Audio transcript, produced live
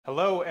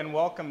Hello and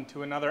welcome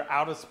to another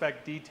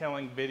out-of-spec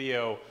detailing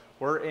video.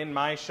 We're in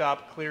my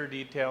shop, Clear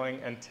Detailing,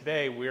 and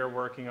today we are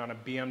working on a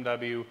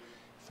BMW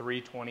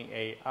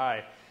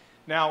 328i.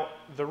 Now,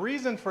 the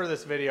reason for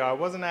this video, I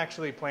wasn't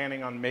actually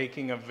planning on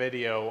making a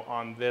video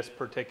on this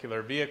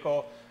particular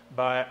vehicle,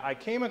 but I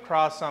came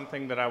across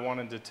something that I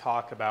wanted to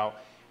talk about,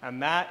 and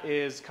that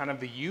is kind of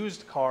the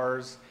used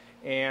cars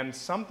and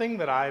something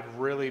that I've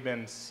really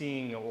been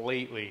seeing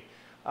lately.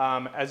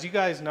 As you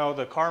guys know,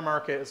 the car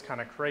market is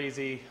kind of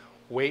crazy.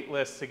 Wait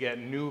lists to get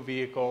new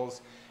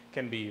vehicles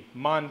can be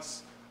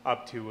months,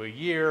 up to a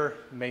year,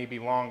 maybe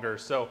longer.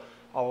 So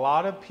a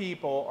lot of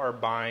people are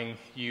buying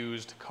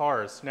used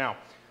cars. Now,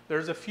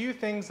 there's a few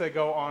things that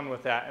go on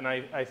with that, and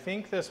I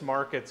think this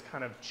market's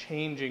kind of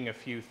changing a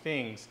few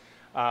things.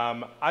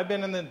 I've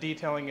been in the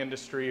detailing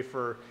industry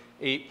for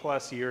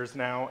 8+ years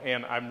now,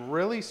 and I'm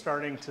really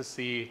starting to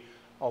see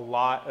a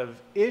lot of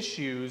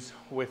issues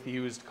with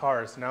used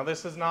cars. Now,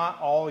 this is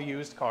not all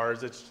used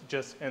cars, it's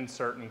just in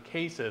certain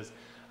cases.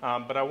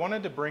 But I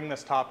wanted to bring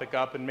this topic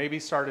up and maybe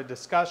start a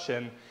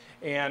discussion,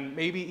 and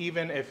maybe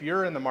even if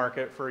you're in the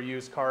market for a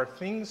used car,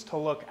 things to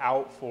look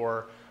out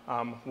for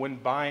when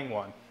buying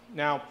one.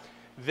 Now,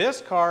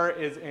 this car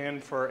is in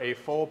for a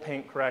full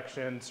paint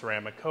correction,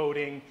 ceramic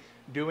coating,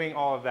 doing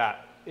all of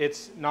that.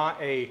 It's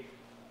not a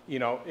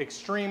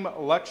extreme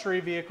luxury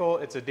vehicle.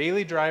 It's a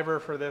daily driver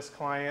for this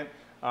client.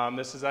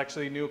 This is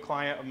actually a new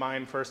client of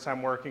mine, first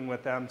time working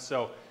with them,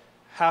 so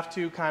have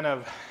to kind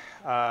of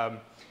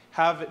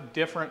have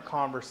different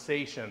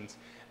conversations.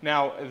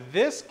 Now,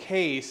 this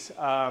case,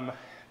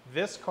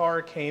 this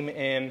car came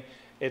in,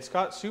 it's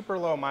got super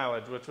low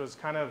mileage, which was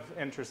kind of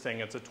interesting.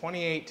 It's a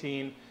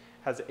 2018,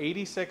 has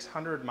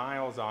 8,600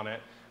 miles on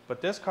it,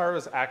 but this car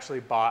was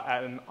actually bought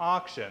at an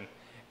auction.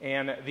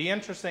 And the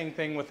interesting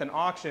thing with an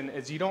auction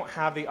is you don't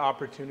have the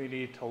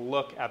opportunity to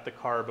look at the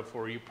car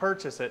before you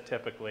purchase it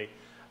typically.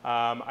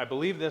 I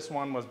believe this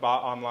one was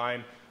bought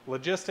online.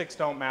 Logistics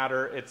don't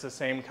matter, it's the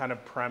same kind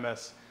of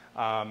premise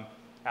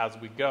as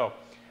we go.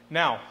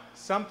 Now,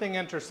 something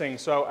interesting.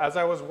 So as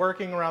I was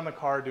working around the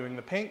car doing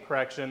the paint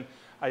correction,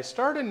 I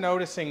started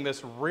noticing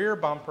this rear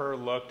bumper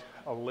looked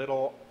a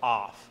little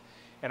off.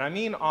 And I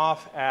mean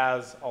off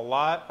as a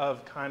lot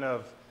of kind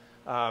of,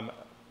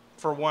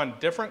 for one,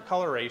 different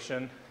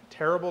coloration,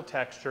 terrible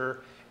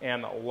texture,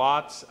 and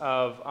lots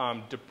of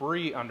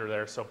debris under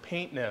there, so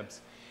paint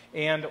nibs.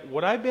 And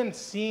what I've been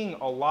seeing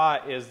a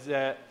lot is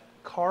that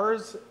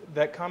cars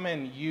that come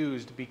in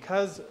used,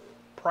 because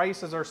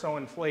prices are so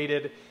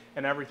inflated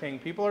and everything,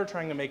 people are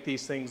trying to make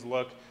these things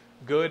look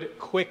good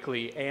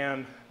quickly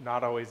and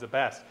not always the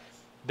best.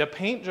 The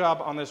paint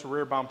job on this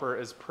rear bumper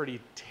is pretty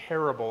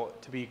terrible,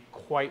 to be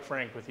quite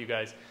frank with you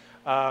guys.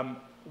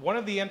 One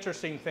of the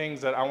interesting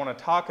things that I want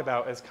to talk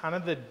about is kind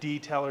of the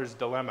detailer's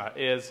dilemma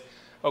is,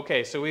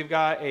 okay, so we've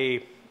got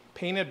a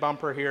painted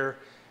bumper here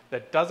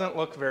that doesn't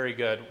look very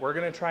good. We're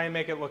going to try and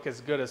make it look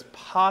as good as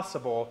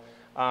possible.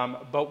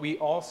 But we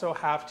also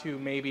have to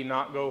maybe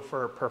not go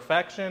for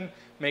perfection,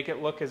 make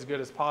it look as good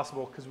as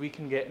possible, because we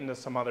can get into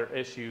some other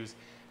issues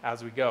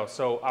as we go.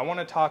 So I want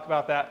to talk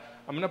about that.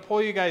 I'm going to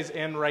pull you guys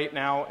in right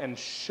now and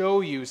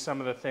show you some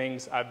of the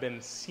things I've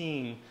been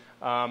seeing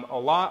a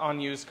lot on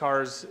used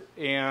cars,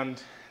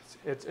 and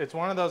it's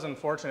one of those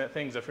unfortunate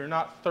things. If you're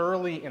not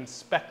thoroughly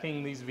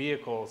inspecting these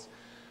vehicles,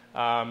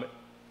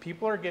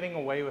 people are getting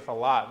away with a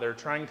lot. They're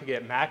trying to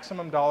get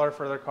maximum dollar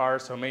for their car,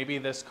 so maybe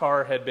this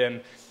car had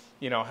been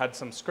had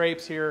some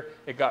scrapes here.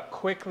 It got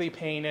quickly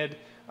painted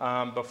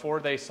before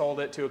they sold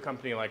it to a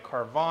company like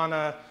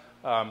CARFAX,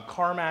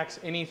 CarFax,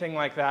 anything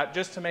like that,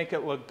 just to make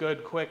it look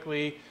good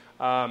quickly.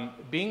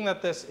 Being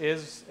that this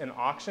is an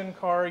auction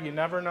car, you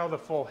never know the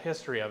full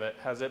history of it.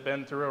 Has it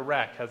been through a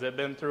wreck? Has it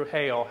been through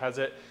hail?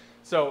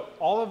 So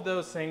all of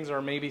those things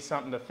are maybe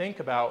something to think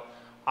about.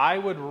 I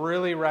would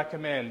really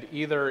recommend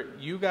either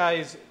you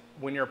guys,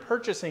 when you're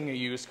purchasing a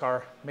used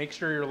car, make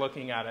sure you're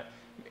looking at it.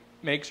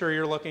 Make sure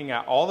you're looking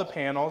at all the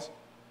panels.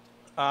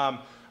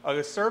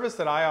 A service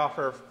that I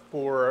offer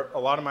for a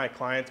lot of my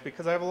clients,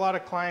 because I have a lot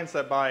of clients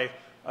that buy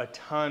a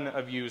ton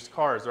of used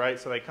cars, right?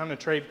 So they come to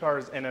trade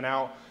cars in and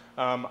out.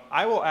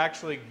 I will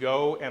actually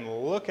go and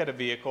look at a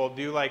vehicle,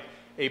 do like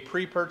a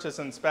pre-purchase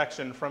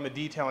inspection from a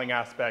detailing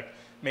aspect,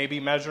 maybe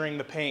measuring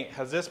the paint.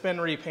 Has this been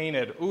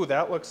repainted? Ooh,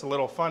 that looks a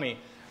little funny.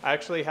 I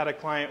actually had a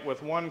client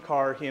with one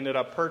car he ended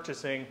up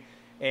purchasing,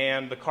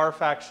 and the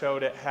CARFAX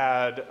showed it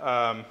had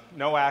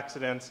no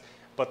accidents,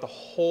 but the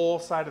whole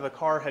side of the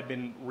car had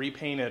been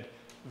repainted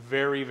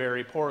very,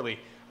 very poorly.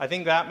 I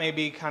think that may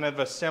be kind of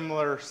a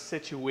similar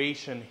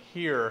situation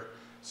here.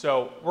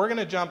 So we're going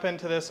to jump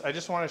into this. I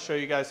just want to show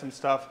you guys some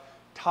stuff,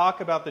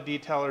 talk about the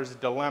detailer's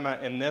dilemma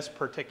in this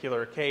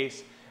particular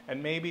case,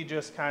 and maybe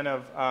just kind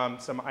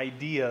of some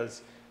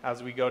ideas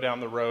as we go down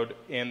the road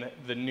in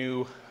the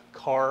new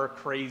car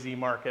crazy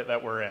market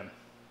that we're in.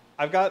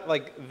 I've got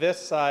like this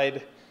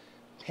side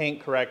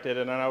paint corrected,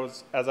 and then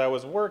as I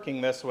was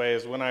working this way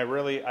is when I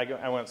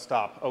went,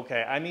 stop.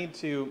 Okay, I need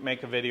to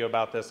make a video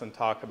about this and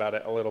talk about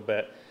it a little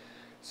bit.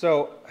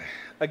 So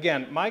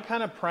again, my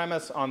kind of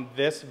premise on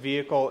this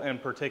vehicle in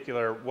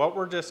particular, what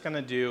we're just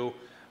gonna do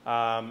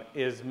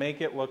is make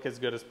it look as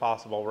good as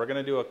possible. We're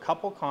gonna do a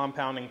couple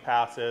compounding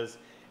passes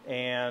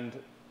and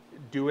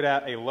do it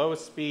at a low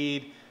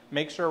speed,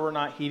 make sure we're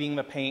not heating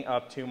the paint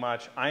up too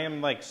much. I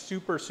am like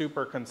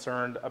super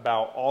concerned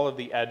about all of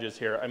the edges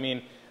here. I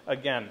mean,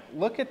 again,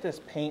 look at this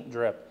paint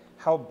drip,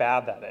 how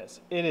bad that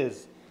is. It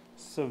is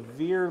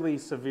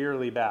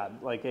severely bad,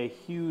 like a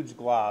huge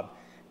glob.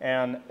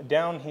 And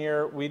down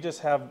here, we just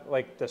have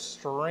like the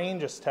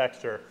strangest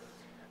texture.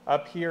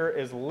 Up here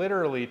is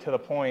literally to the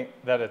point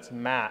that it's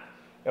matte.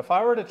 If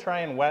I were to try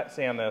and wet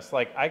sand this,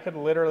 like I could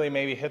literally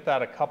maybe hit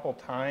that a couple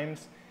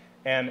times,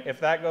 and if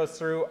that goes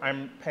through,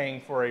 I'm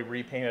paying for a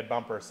repainted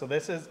bumper. So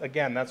this is,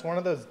 again, that's one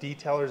of those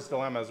detailer's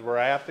dilemmas where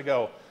I have to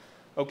go,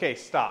 okay,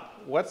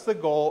 stop. What's the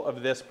goal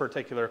of this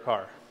particular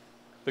car?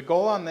 The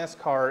goal on this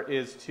car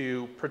is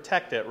to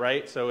protect it,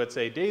 right? So it's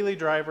a daily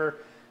driver.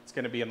 It's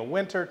gonna be in the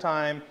winter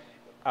time.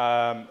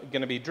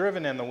 Going to be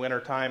driven in the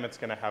wintertime. It's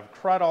going to have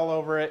crud all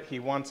over it. He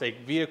wants a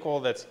vehicle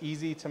that's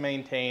easy to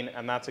maintain,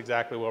 and that's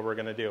exactly what we're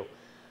going to do.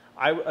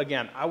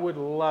 Again, I would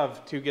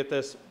love to get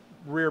this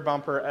rear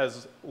bumper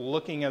as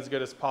looking as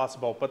good as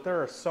possible, but there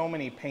are so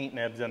many paint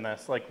nibs in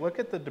this. Like, look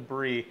at the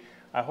debris.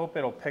 I hope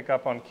it'll pick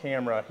up on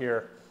camera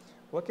here.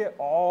 Look at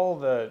all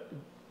the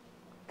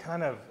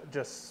kind of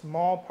just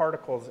small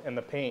particles in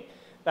the paint.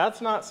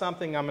 That's not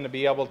something I'm going to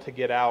be able to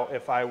get out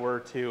if I were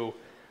to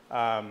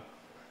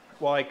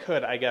well, I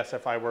could, I guess,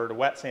 if I were to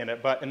wet sand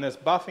it, but in this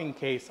buffing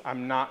case,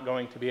 I'm not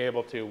going to be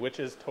able to, which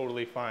is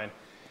totally fine.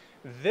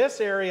 This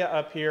area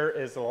up here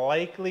is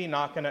likely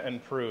not going to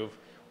improve.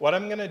 What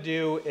I'm going to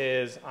do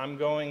is I'm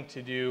going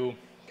to do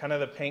kind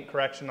of the paint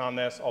correction on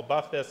this. I'll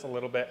buff this a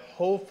little bit.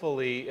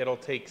 Hopefully, it'll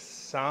take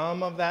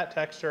some of that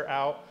texture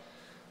out.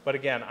 But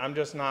again, I'm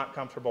just not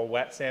comfortable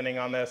wet sanding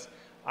on this.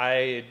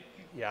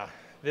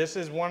 This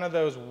is one of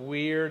those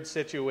weird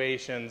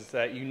situations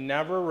that you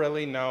never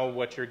really know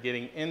what you're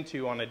getting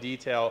into on a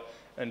detail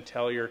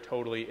until you're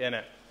totally in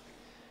it.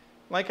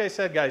 Like I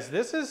said, guys,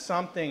 this is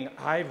something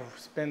I've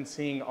been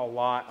seeing a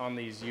lot on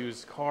these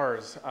used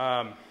cars.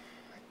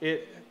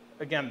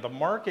 Again, the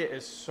market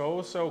is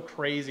so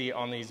crazy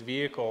on these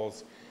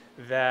vehicles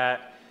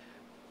that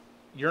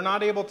you're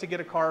not able to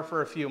get a car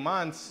for a few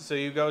months, so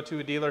you go to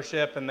a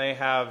dealership and they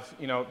have,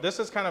 you know, this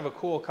is kind of a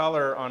cool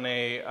color on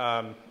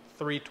a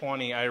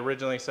 320. I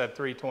originally said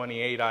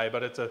 328i,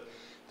 but it's a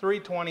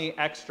 320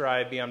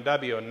 X-Drive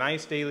BMW, a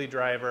nice daily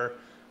driver,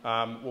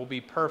 will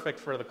be perfect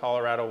for the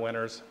Colorado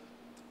winters.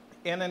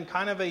 And in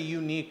kind of a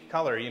unique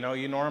color, you know,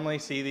 you normally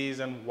see these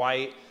in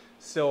white,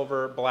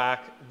 silver,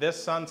 black.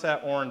 This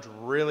sunset orange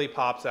really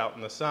pops out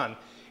in the sun.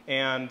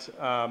 And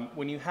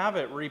when you have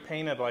it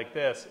repainted like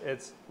this,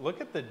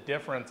 look at the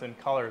difference in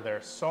color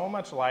there. So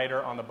much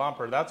lighter on the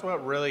bumper. That's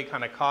what really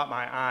kind of caught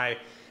my eye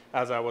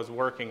as I was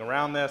working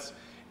around this.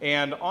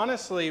 And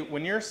honestly,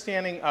 when you're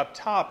standing up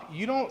top,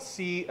 you don't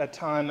see a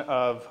ton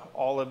of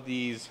all of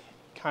these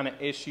kind of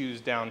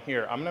issues down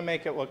here. I'm gonna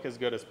make it look as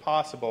good as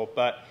possible,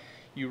 but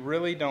you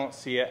really don't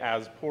see it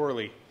as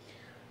poorly.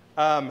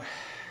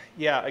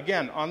 Yeah,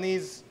 again, on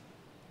these,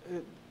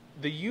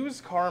 the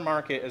used car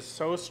market is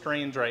so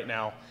strange right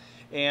now.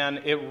 And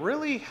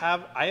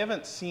I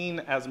haven't seen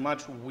as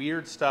much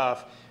weird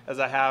stuff as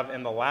I have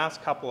in the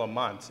last couple of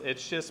months.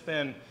 It's just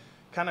been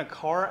kind of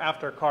car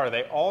after car.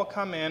 They all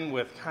come in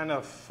with kind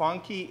of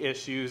funky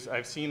issues.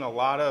 I've seen a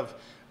lot of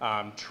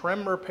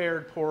trim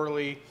repaired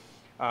poorly,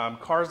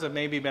 cars that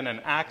maybe been in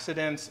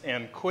accidents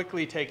and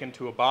quickly taken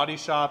to a body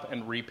shop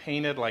and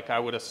repainted like I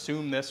would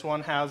assume this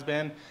one has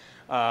been.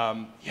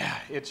 Yeah,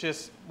 it's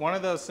just one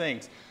of those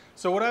things.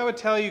 So what I would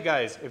tell you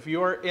guys, if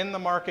you're in the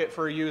market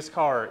for a used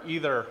car,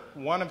 either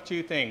one of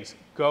two things: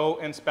 go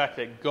inspect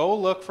it. Go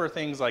look for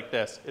things like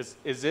this.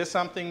 Is this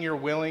something you're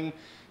willing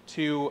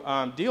to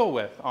deal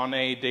with on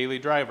a daily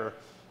driver?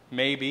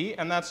 Maybe,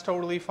 and that's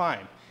totally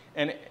fine.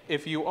 And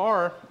if you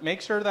are,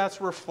 make sure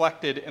that's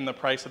reflected in the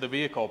price of the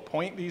vehicle.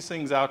 Point these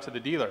things out to the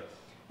dealer.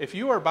 If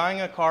you are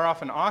buying a car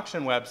off an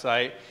auction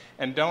website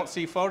and don't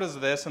see photos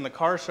of this and the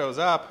car shows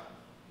up,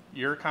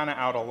 you're kind of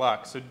out of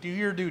luck. So do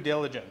your due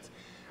diligence.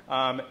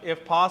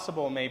 If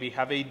possible, maybe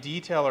have a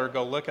detailer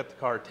go look at the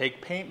car,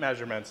 take paint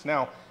measurements.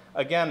 Now,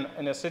 again,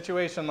 in a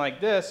situation like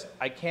this,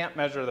 I can't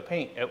measure the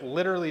paint. It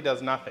literally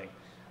does nothing.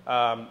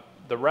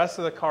 The rest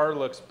of the car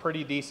looks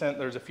pretty decent.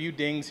 There's a few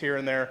dings here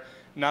and there,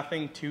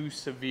 nothing too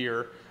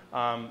severe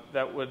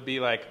that would be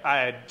like,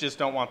 I just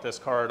don't want this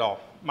car at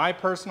all. My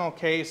personal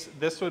case,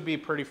 this would be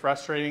pretty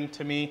frustrating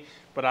to me,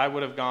 but I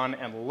would have gone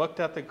and looked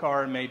at the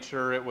car and made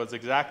sure it was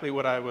exactly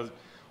what I was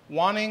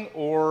wanting,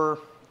 or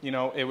you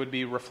know, it would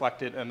be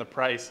reflected in the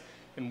price,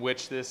 in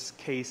which this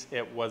case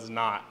it was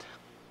not.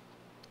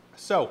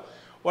 So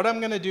what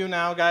I'm gonna do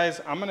now, guys,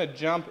 I'm gonna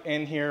jump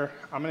in here.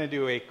 I'm gonna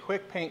do a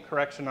quick paint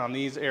correction on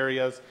these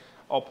areas.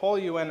 I'll pull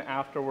you in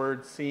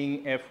afterwards,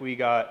 seeing if we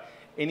got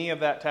any of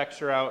that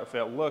texture out, if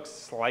it looks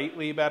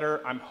slightly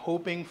better. I'm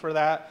hoping for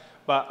that,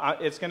 but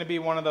it's gonna be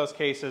one of those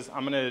cases.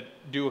 I'm gonna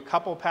do a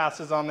couple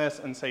passes on this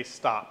and say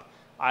stop.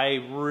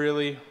 I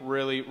really,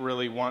 really,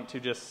 really want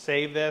to just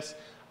save this.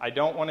 I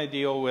don't want to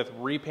deal with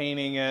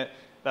repainting it.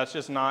 That's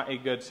just not a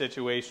good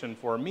situation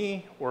for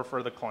me or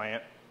for the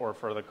client or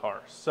for the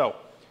car. So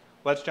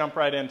let's jump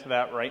right into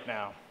that right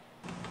now.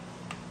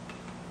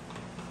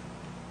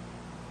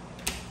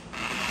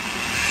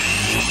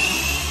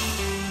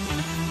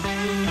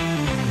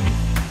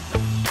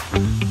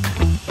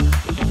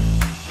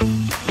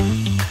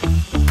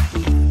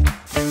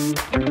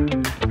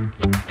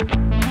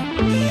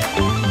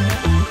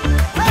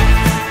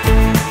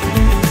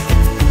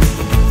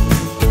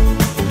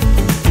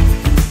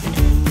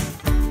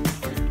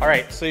 All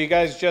right, so you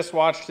guys just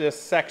watched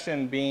this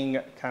section being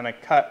kind of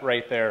cut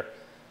right there.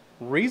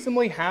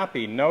 Reasonably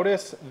happy.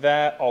 Notice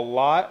that a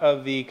lot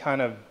of the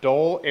kind of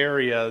dull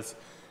areas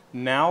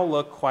now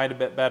look quite a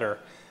bit better.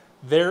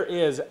 There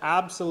is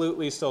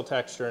absolutely still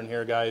texture in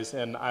here, guys,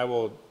 and I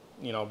will,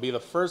 be the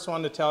first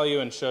one to tell you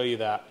and show you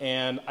that.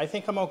 And I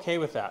think I'm okay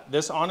with that.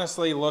 This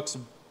honestly looks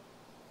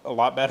a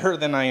lot better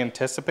than I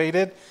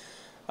anticipated.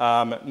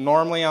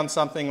 Normally on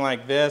something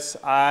like this,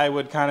 I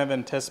would kind of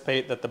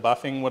anticipate that the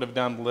buffing would have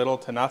done little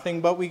to nothing,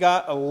 but we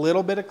got a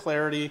little bit of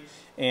clarity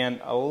and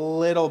a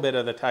little bit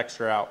of the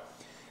texture out.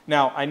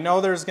 Now, I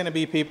know there's going to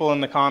be people in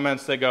the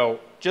comments that go,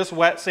 just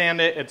wet sand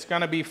it, it's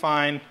going to be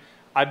fine.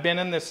 I've been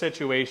in this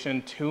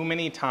situation too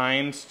many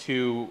times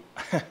to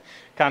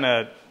kind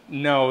of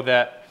know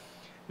that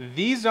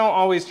these don't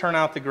always turn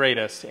out the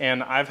greatest,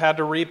 and I've had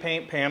to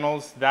repaint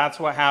panels. That's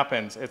what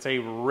happens. It's a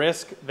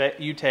risk that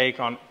you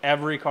take on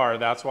every car.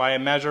 That's why I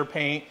measure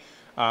paint,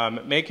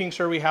 making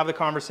sure we have the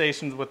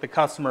conversations with the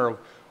customer.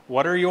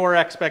 What are your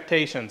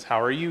expectations? How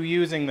are you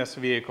using this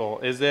vehicle?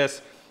 Is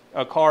this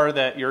a car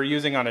that you're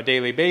using on a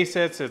daily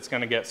basis? It's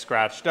going to get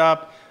scratched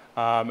up,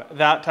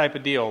 that type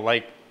of deal.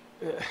 Like,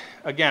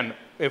 again,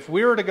 if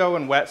we were to go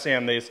and wet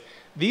sand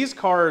these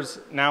cars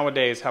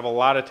nowadays have a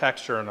lot of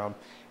texture in them.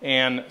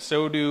 And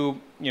so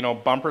do,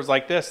 bumpers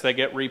like this that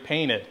get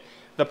repainted.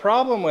 The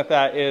problem with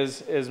that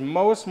is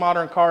most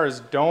modern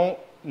cars don't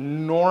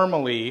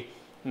normally,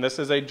 and this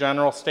is a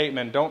general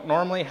statement, don't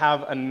normally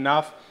have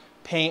enough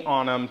paint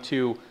on them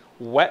to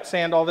wet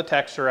sand all the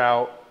texture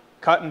out,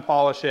 cut and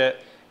polish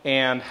it,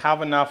 and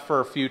have enough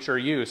for future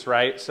use,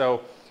 right? So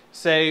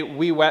say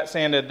we wet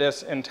sanded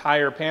this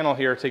entire panel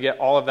here to get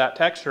all of that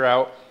texture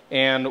out,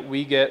 and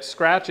we get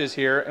scratches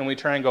here and we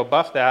try and go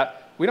buff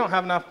that. We don't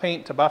have enough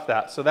paint to buff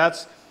that. So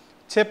that's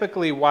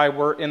typically why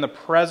we're in the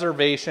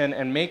preservation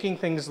and making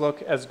things look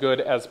as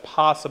good as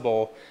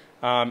possible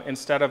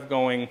instead of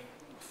going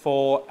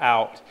full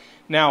out.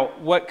 Now,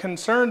 what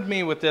concerned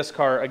me with this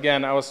car,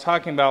 again, I was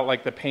talking about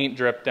like the paint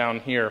drip down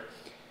here.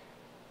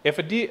 If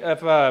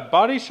a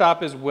body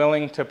shop is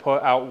willing to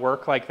put out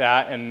work like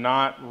that and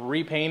not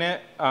repaint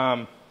it,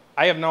 I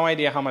have no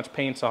idea how much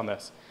paint's on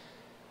this.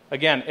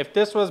 Again, if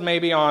this was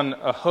maybe on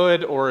a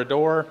hood or a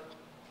door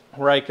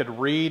where I could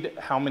read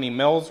how many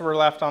mils were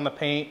left on the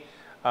paint,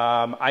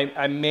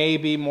 I may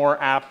be more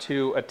apt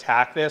to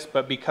attack this,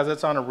 but because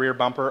it's on a rear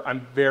bumper,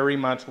 I'm very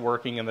much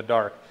working in the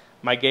dark.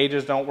 My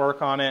gauges don't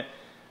work on it.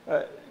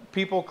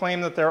 People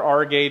claim that there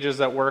are gauges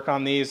that work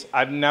on these.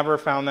 I've never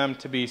found them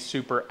to be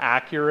super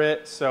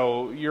accurate,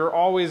 so you're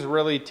always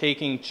really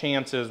taking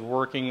chances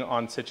working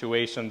on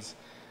situations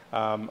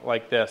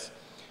like this.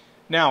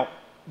 Now,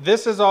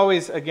 this is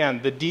always,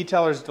 again, the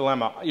detailer's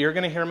dilemma. You're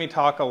going to hear me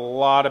talk a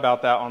lot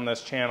about that on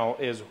this channel,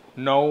 is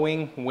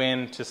knowing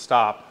when to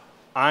stop.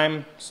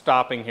 I'm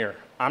stopping here.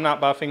 I'm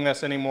not buffing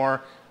this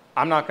anymore.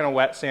 I'm not going to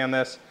wet sand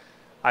this.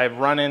 I've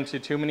run into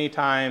too many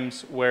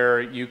times where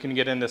you can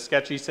get into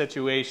sketchy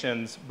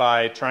situations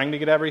by trying to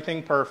get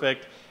everything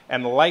perfect,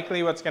 and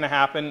likely what's going to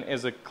happen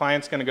is a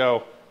client's going to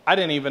go, I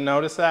didn't even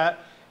notice that,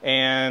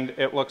 and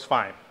it looks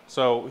fine.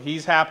 So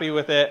he's happy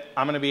with it.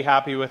 I'm going to be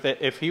happy with it.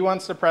 If he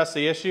wants to press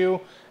the issue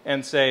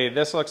and say,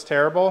 this looks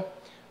terrible,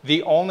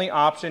 the only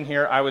option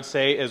here I would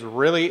say is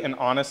really and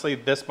honestly,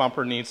 this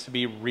bumper needs to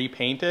be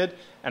repainted,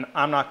 and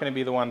I'm not going to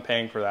be the one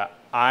paying for that.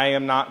 I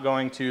am not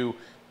going to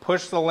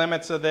push the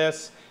limits of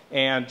this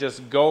and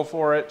just go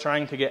for it,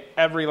 trying to get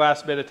every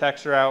last bit of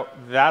texture out.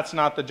 That's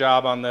not the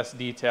job on this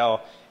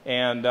detail.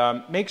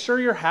 And make sure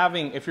you're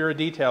having, if you're a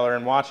detailer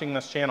and watching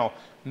this channel,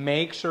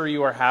 make sure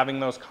you are having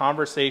those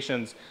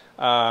conversations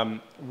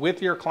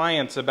with your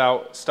clients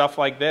about stuff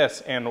like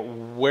this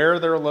and where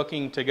they're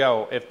looking to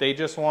go. If they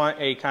just want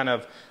a kind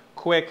of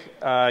quick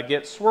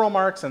get swirl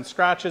marks and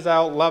scratches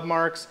out, love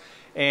marks,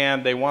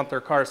 and they want their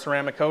car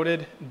ceramic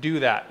coated, do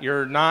that.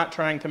 You're not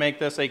trying to make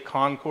this a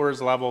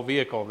concours level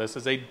vehicle. This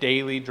is a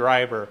daily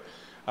driver.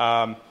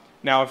 Now,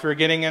 if you're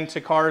getting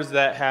into cars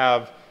that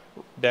have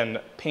been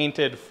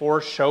painted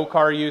for show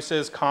car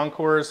uses,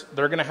 concours,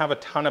 they're going to have a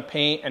ton of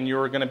paint, and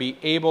you're going to be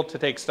able to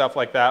take stuff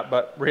like that,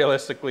 but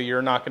realistically,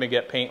 you're not going to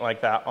get paint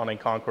like that on a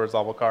concours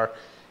level car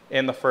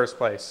in the first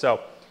place. So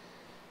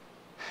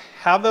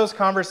have those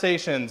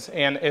conversations,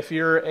 and if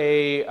you're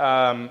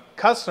a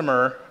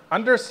customer,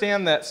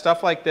 understand that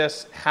stuff like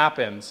this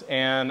happens,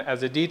 and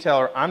as a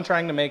detailer, I'm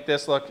trying to make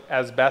this look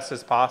as best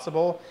as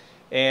possible,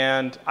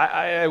 and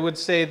I would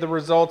say the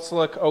results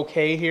look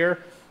okay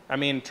here. I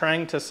mean,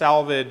 trying to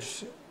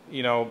salvage,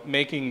 you know,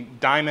 making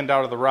diamond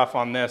out of the rough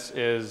on this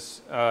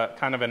is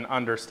kind of an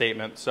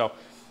understatement. So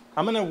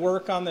I'm going to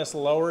work on this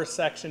lower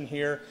section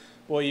here.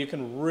 Well, you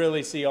can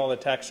really see all the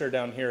texture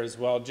down here as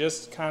well.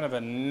 Just kind of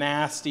a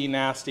nasty,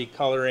 nasty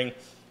coloring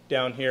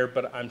down here,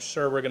 but I'm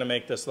sure we're going to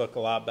make this look a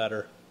lot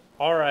better.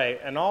 All right,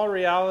 in all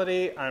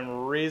reality,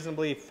 I'm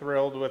reasonably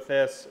thrilled with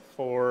this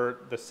for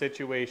the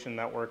situation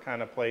that we're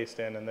kind of placed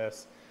in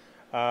this.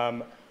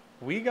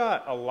 We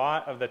got a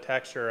lot of the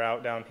texture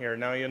out down here.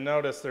 Now you'll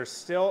notice there's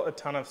still a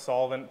ton of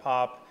solvent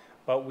pop,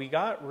 but we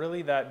got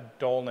really that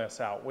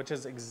dullness out, which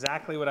is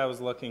exactly what I was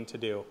looking to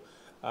do.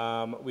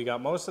 We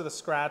got most of the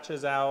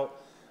scratches out.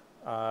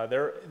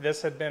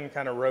 This had been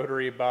kind of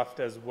rotary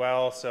buffed as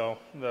well, so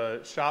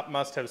the shop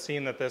must have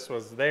seen that this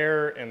was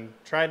there and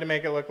tried to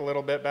make it look a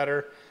little bit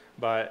better,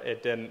 but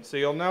it didn't. So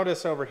you'll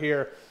notice over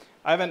here,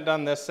 I haven't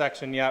done this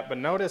section yet, but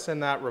notice in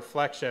that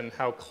reflection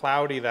how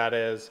cloudy that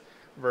is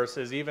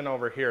versus even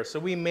over here. So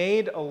we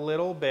made a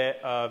little bit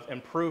of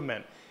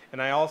improvement,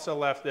 and I also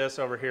left this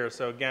over here,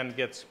 so again,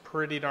 gets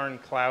pretty darn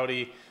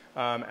cloudy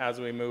as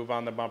we move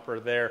on the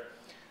bumper there.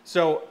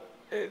 So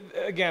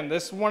again,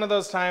 this is one of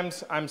those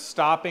times I'm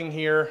stopping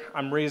here.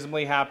 I'm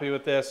reasonably happy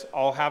with this.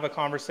 I'll have a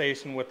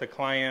conversation with the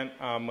client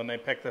when they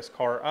pick this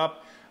car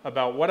up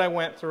about what I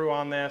went through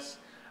on this.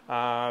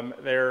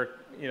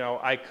 You know,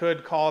 I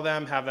could call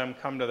them, have them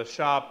come to the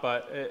shop,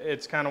 but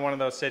it's kind of one of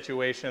those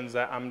situations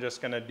that I'm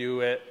just going to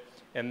do it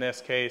in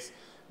this case.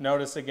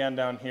 Notice again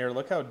down here,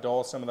 look how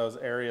dull some of those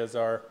areas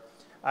are.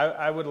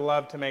 I would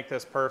love to make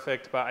this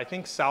perfect, but I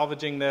think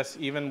salvaging this,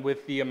 even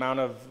with the amount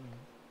of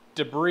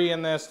debris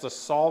in this, the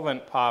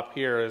solvent pop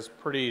here is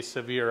pretty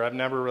severe. I've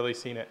never really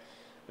seen it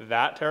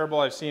that terrible.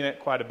 I've seen it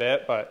quite a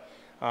bit, but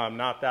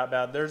not that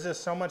bad. There's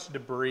just so much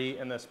debris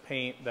in this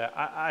paint that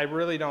I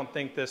really don't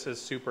think this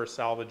is super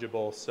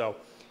salvageable. So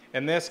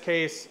in this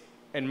case,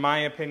 in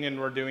my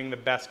opinion, we're doing the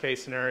best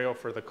case scenario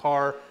for the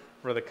car,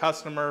 for the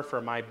customer,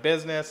 for my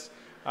business.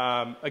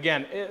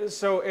 Again,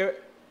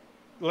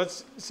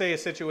 let's say a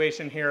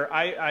situation here.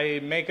 I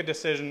make a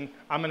decision,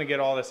 I'm gonna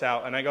get all this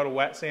out, and I go to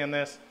wet sand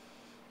this.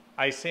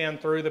 I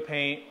sand through the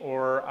paint,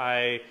 or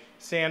I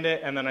sand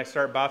it and then I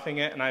start buffing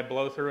it and I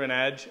blow through an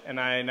edge, and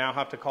I now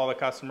have to call the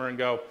customer and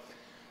go,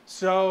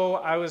 so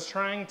I was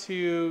trying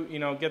to, you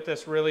know, get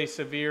this really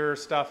severe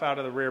stuff out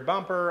of the rear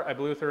bumper. I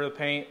blew through the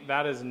paint.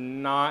 That is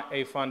not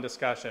a fun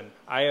discussion.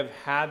 I have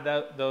had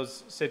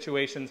those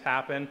situations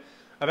happen.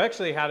 I've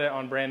actually had it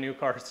on brand new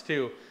cars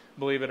too,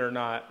 believe it or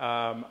not.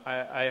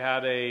 I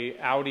had a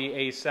Audi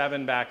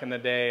A7 back in the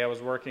day. I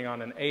was working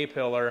on an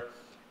A-pillar,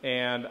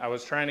 and I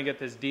was trying to get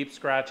this deep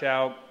scratch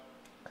out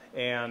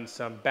and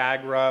some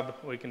bag rub.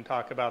 We can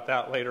talk about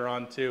that later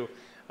on too.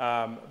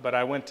 But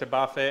I went to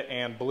buff it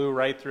and blew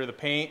right through the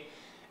paint.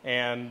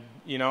 And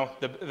you know,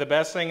 the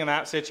best thing in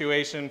that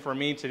situation for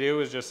me to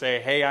do is just say,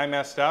 hey, I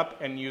messed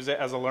up, and use it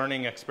as a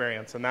learning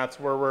experience. And that's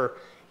where we're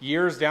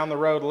years down the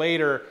road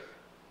later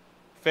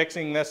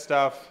fixing this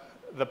stuff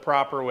the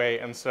proper way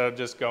instead of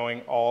just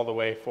going all the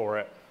way for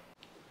it.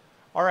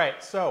 All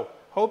right, so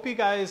hope you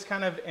guys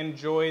kind of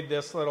enjoyed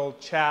this little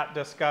chat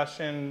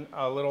discussion,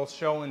 a little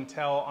show and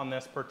tell on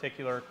this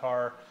particular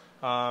car.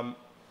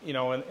 You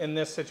know, in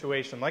this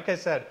situation, like I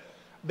said,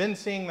 been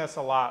seeing this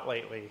a lot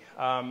lately.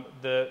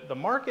 The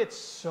market's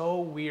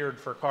so weird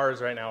for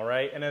cars right now,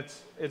 right? And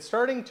it's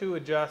starting to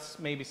adjust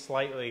maybe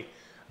slightly,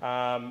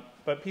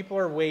 but people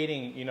are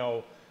waiting, you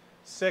know,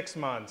 6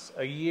 months,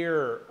 a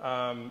year,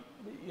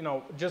 you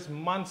know, just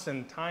months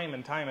and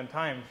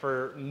time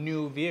for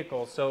new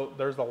vehicles. So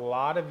there's a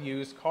lot of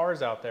used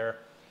cars out there.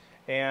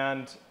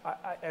 And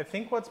I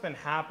think what's been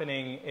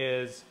happening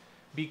is,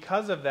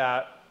 because of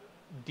that,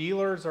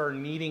 dealers are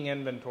needing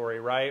inventory,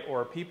 right?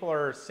 Or people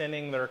are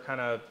sending their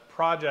kind of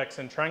projects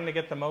and trying to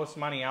get the most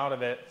money out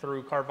of it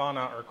through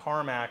Carvana or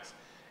CarMax.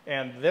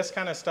 And this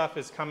kind of stuff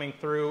is coming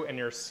through, and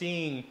you're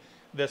seeing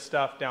this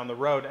stuff down the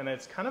road, and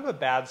it's kind of a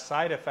bad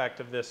side effect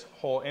of this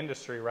whole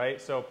industry,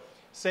 right? So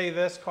say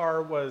this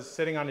car was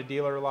sitting on a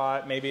dealer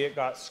lot, maybe it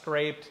got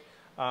scraped,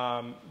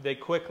 they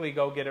quickly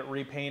go get it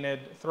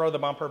repainted, throw the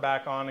bumper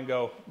back on and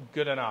go,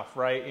 good enough,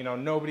 right? You know,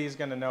 nobody's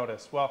gonna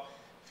notice. Well,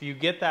 if you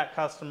get that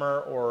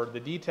customer or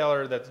the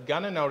detailer that's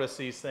gonna notice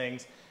these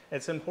things,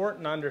 it's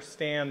important to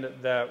understand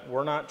that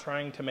we're not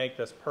trying to make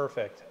this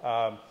perfect.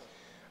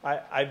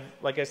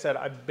 Like I said,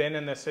 I've been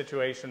in this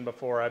situation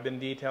before. I've been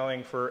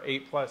detailing for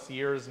 8+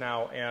 years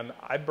now, and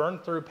I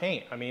burned through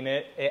paint. I mean,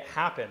 it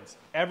happens.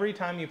 Every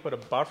time you put a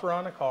buffer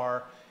on a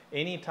car,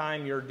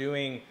 anytime you're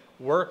doing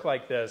work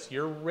like this,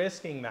 you're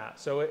risking that.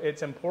 So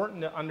it's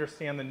important to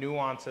understand the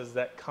nuances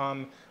that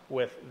come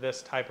with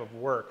this type of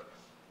work.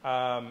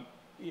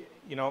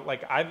 You know,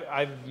 like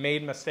I've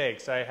made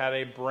mistakes. I had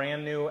a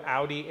brand new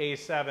Audi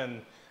A7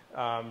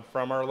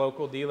 from our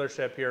local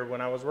dealership here when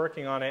I was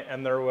working on it,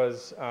 and there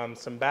was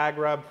some bag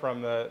rub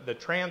from the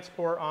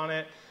transport on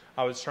it.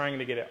 I was trying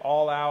to get it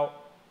all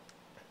out,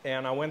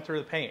 and I went through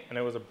the paint, and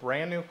it was a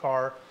brand new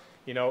car.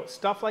 You know,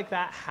 stuff like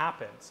that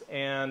happens,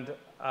 and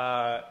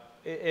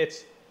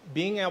it's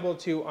being able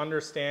to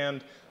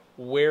understand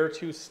where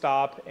to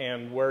stop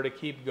and where to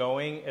keep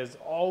going is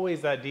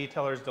always that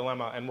detailer's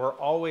dilemma. And we're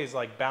always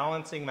like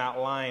balancing that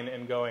line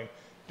and going,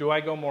 do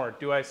I go more?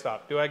 Do I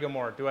stop? Do I go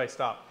more? Do I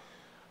stop?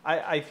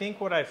 I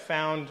think what I've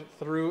found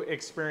through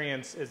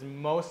experience is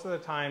most of the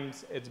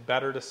times it's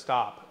better to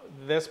stop.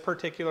 This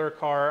particular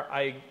car,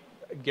 I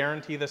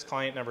guarantee this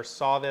client never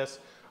saw this.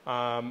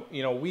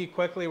 You know, we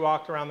quickly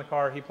walked around the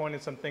car. He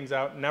pointed some things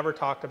out, never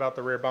talked about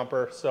the rear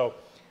bumper. So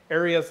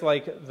areas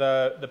like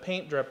the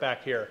paint drip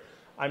back here,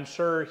 I'm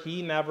sure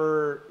he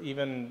never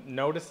even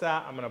noticed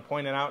that. I'm going to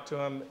point it out to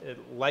him. It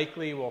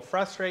likely will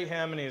frustrate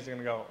him and he's going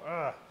to go,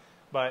 ugh.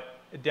 But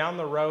down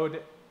the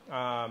road,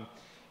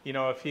 you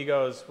know, if he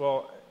goes,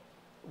 well,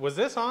 was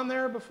this on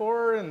there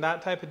before and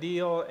that type of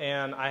deal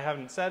and I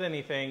haven't said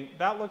anything,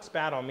 that looks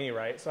bad on me,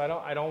 right? So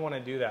I don't want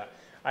to do that.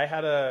 I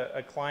had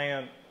a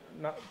client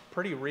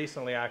pretty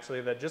recently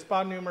actually that just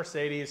bought a new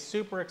Mercedes,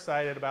 super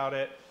excited about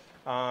it.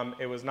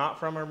 It was not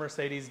from a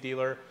Mercedes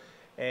dealer,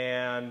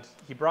 and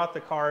he brought the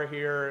car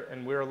here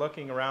and we were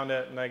looking around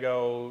it and I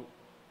go,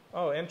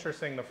 oh,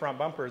 interesting, the front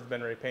bumper has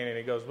been repainted.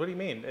 He goes, what do you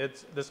mean?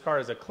 This car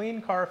is a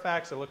clean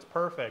CARFAX, it looks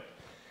perfect.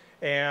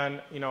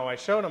 And you know, I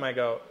showed him, I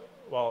go,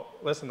 well,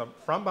 listen, the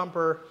front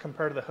bumper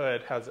compared to the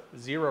hood has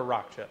 0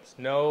 rock chips.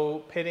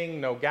 No pitting,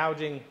 no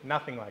gouging,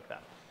 nothing like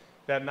that.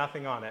 That had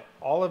nothing on it.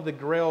 All of the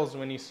grills,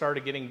 when you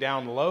started getting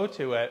down low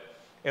to it,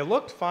 it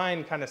looked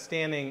fine kind of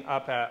standing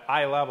up at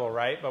eye level,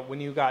 right? But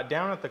when you got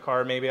down at the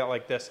car, maybe at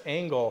like this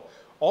angle,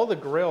 all the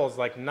grills,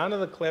 like none of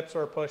the clips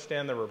were pushed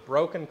in. There were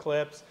broken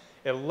clips.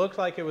 It looked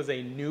like it was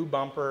a new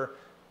bumper,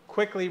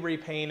 quickly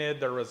repainted.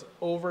 There was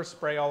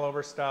overspray all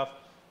over stuff.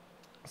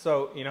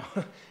 So, you know,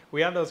 we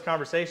had those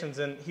conversations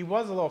and he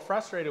was a little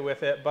frustrated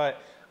with it,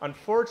 but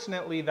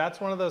unfortunately, that's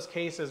one of those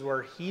cases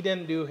where he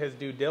didn't do his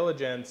due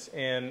diligence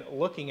in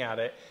looking at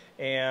it.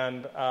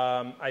 And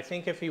I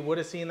think if he would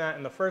have seen that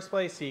in the first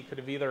place, he could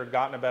have either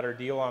gotten a better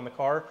deal on the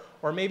car,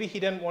 or maybe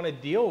he didn't want to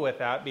deal with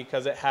that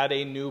because it had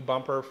a new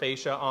bumper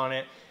fascia on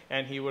it,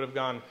 and he would have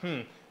gone,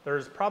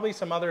 there's probably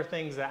some other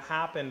things that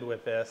happened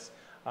with this.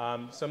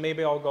 So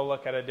maybe I'll go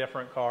look at a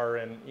different car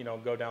and, you know,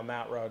 go down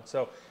that road.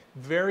 So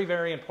very,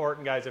 very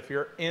important, guys. If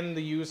you're in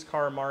the used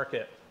car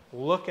market,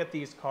 look at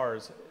these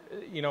cars.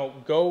 You know,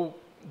 go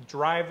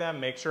drive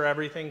them, make sure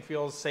everything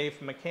feels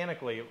safe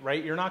mechanically,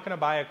 right? You're not going to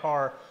buy a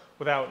car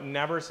without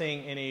never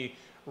seeing any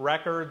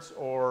records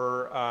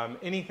or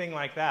anything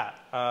like that.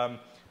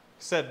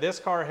 Said this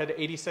car had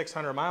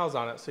 8,600 miles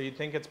on it, so you'd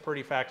think it's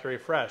pretty factory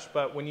fresh.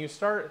 But when you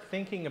start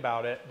thinking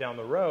about it down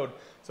the road,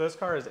 so this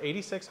car is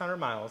 8,600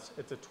 miles.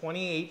 It's a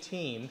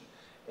 2018,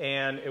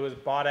 and it was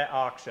bought at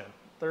auction.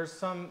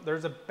 There's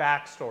a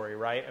backstory,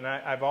 right? And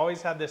I've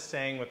always had this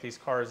saying with these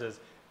cars is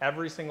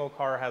every single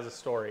car has a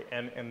story.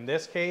 And in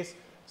this case,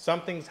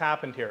 something's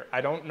happened here.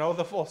 I don't know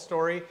the full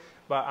story,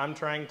 but I'm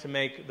trying to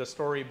make the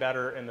story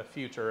better in the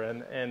future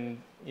and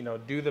you know,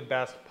 do the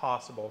best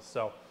possible.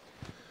 So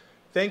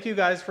thank you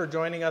guys for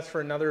joining us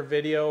for another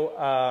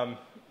video.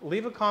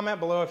 Leave a comment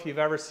below if you've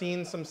ever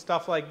seen some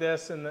stuff like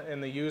this in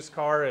the used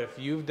car, if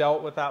you've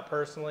dealt with that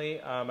personally.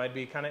 I'd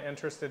be kind of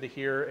interested to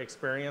hear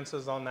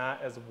experiences on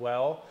that as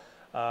well.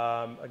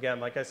 Again,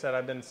 like I said,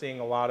 I've been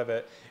seeing a lot of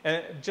it.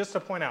 And just to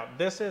point out,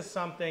 this is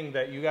something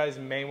that you guys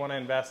may want to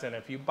invest in.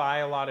 If you buy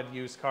a lot of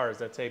used cars,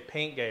 that's a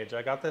paint gauge.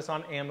 I got this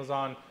on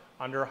Amazon,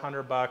 under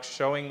 $100,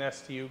 showing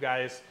this to you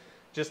guys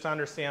just to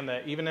understand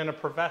that even in a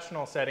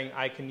professional setting,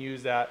 I can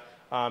use that.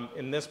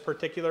 In this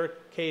particular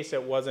case,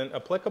 it wasn't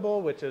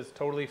applicable, which is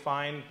totally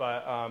fine,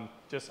 but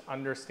just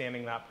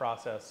understanding that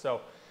process.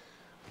 So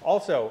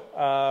also,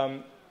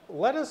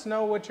 let us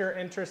know what you're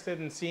interested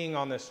in seeing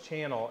on this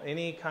channel.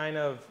 Any kind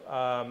of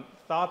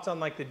thoughts on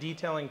like the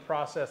detailing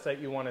process that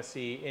you want to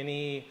see,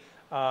 any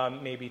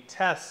maybe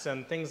tests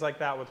and things like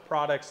that with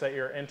products that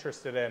you're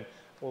interested in.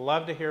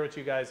 Love to hear what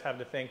you guys have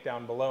to think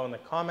down below in the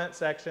comment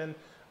section.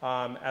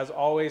 As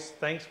always,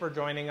 thanks for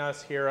joining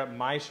us here at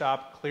my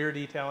shop, Clear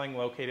Detailing,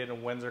 located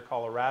in Windsor,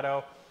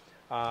 Colorado.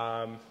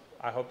 I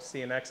hope to see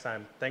you next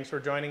time. Thanks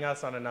for joining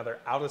us on another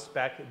out of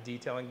spec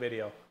detailing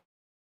video.